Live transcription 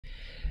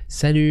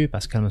Salut,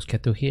 Pascal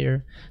Moscato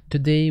here.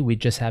 Today we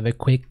just have a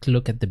quick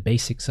look at the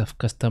basics of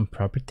custom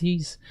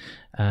properties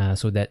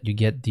so that you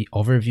get the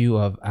overview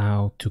of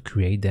how to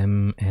create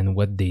them and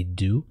what they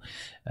do.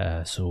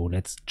 So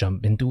let's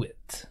jump into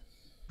it.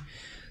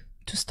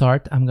 To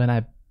start, I'm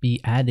gonna be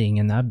adding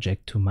an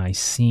object to my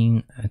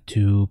scene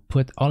to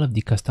put all of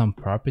the custom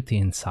property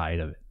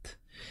inside of it.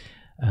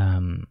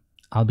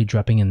 I'll be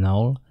dropping a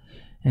null,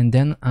 and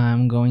then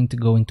I'm going to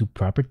go into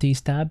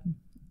Properties tab,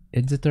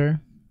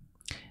 Editor,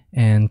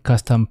 and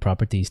Custom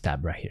Properties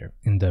tab right here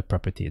in the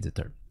Property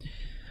Editor.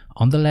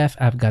 On the left,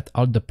 I've got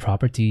all the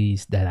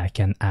properties that I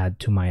can add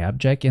to my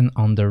object, and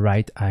on the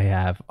right, I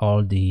have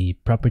all the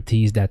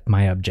properties that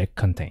my object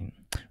contain.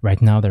 Right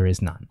now, there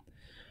is none.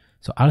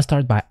 So I'll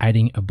start by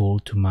adding a bool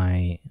to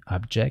my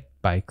object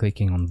by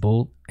clicking on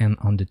bool and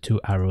on the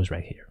two arrows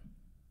right here.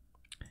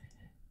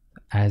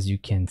 As you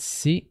can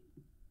see,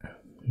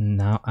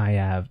 now I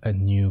have a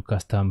new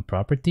custom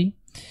property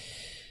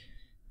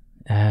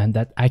and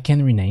that I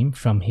can rename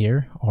from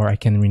here, or I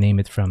can rename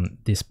it from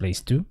this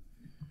place too.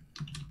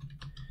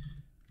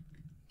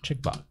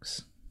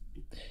 Checkbox.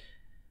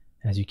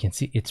 As you can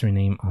see, it's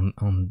renamed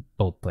on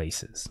both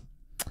places.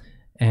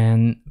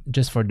 And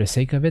just for the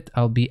sake of it,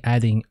 I'll be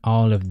adding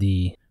all of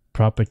the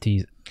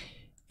properties.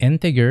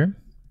 Integer,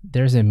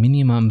 there's a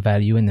minimum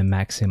value and a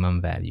maximum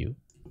value.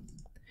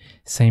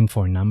 Same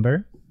for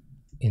number,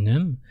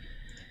 enum.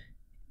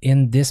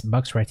 In this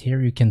box right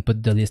here, you can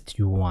put the list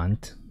you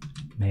want,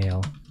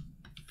 male,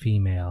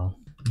 female,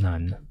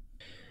 none.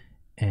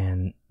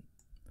 And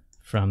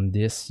from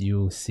this,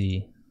 you'll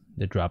see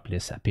the drop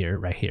list appear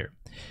right here.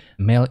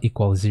 Male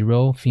equals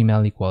 0,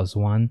 female equals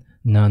 1,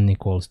 none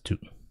equals 2.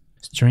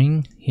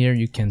 String, here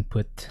you can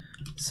put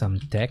some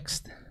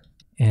text,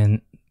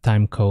 and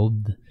time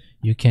code,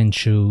 you can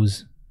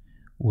choose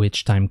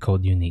which time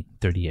code you need,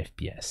 30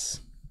 FPS.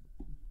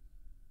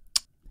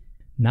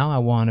 Now I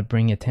want to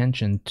bring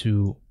attention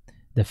to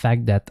the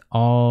fact that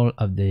all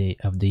of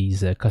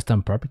these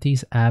custom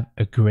properties have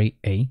a grade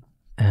A,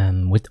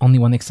 and with only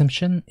one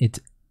exception,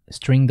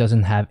 string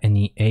doesn't have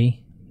any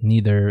A,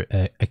 neither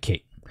a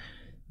K.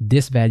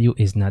 This value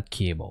is not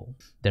keyable.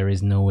 There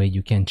is no way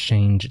you can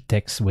change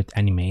text with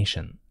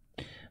animation,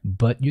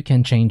 but you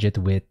can change it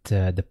with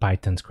the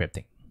Python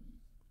scripting.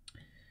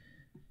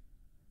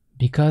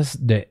 Because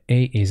the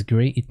A is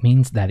gray, it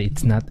means that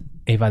it's not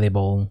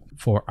available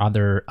for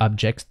other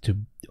objects to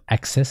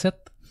access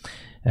it.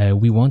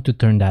 We want to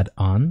turn that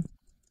on,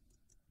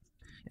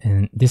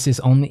 and this is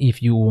only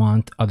if you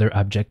want other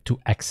object to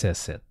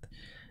access it,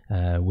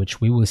 which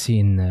we will see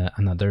in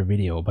another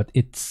video. But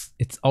it's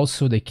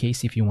also the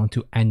case if you want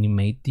to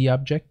animate the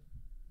object,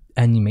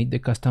 animate the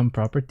custom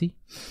property,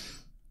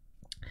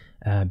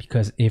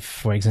 because if,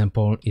 for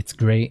example, it's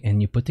gray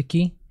and you put a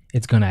key,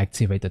 it's gonna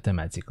activate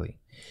automatically.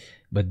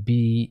 But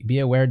be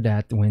aware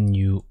that when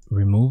you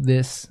remove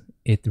this,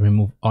 it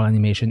removes all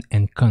animation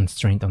and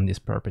constraint on this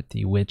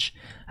property, which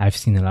I've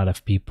seen a lot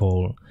of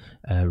people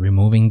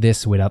removing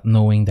this without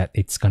knowing that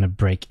it's gonna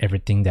break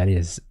everything that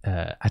is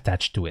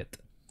attached to it.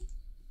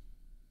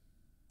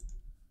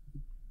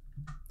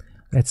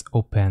 Let's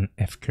open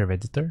FCurve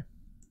editor.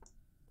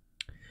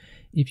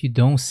 If you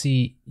don't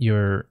see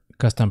your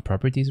custom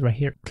properties right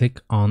here,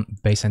 click on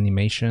base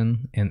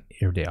animation, and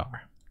here they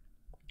are.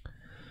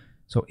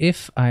 So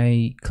if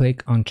I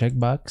click on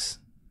checkbox,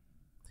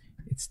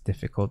 it's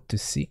difficult to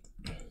see.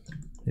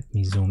 Let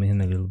me zoom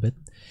in a little bit.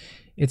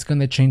 It's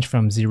going to change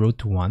from 0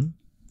 to 1.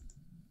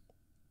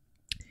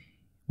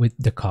 With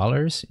the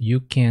colors, you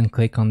can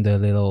click on the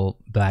little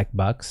black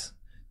box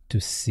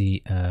to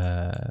see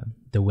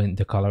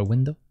the color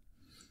window.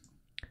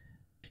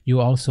 You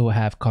also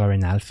have color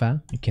in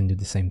alpha. You can do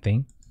the same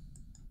thing.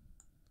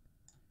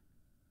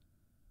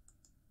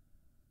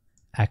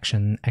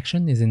 Action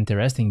is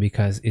interesting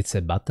because it's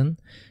a button.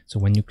 So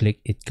when you click,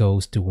 it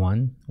goes to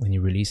 1. When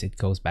you release, it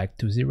goes back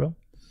to 0.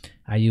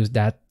 I use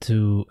that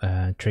to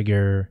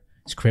trigger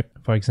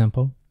script, for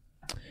example.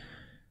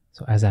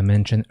 So as I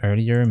mentioned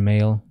earlier,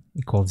 male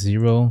equals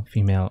 0,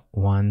 female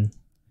 1,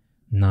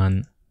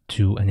 none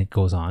 2, and it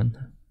goes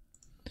on.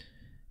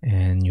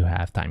 And you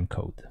have time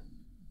code.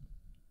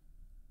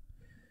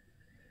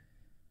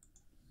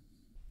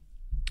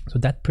 So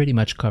that pretty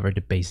much covered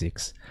the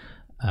basics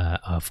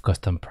of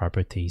custom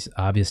properties.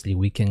 Obviously,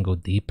 we can go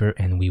deeper,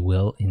 and we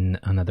will in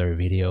another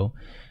video,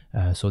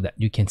 so that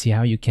you can see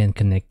how you can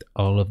connect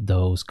all of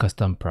those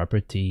custom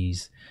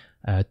properties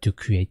to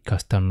create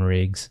custom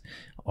rigs,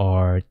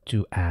 or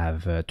to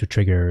have to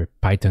trigger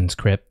Python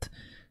script,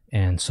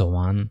 and so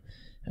on.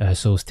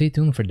 So stay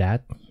tuned for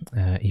that.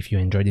 If you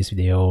enjoyed this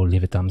video,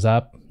 leave a thumbs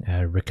up,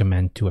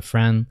 recommend to a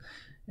friend,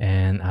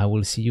 and I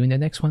will see you in the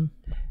next one.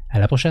 À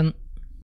la prochaine!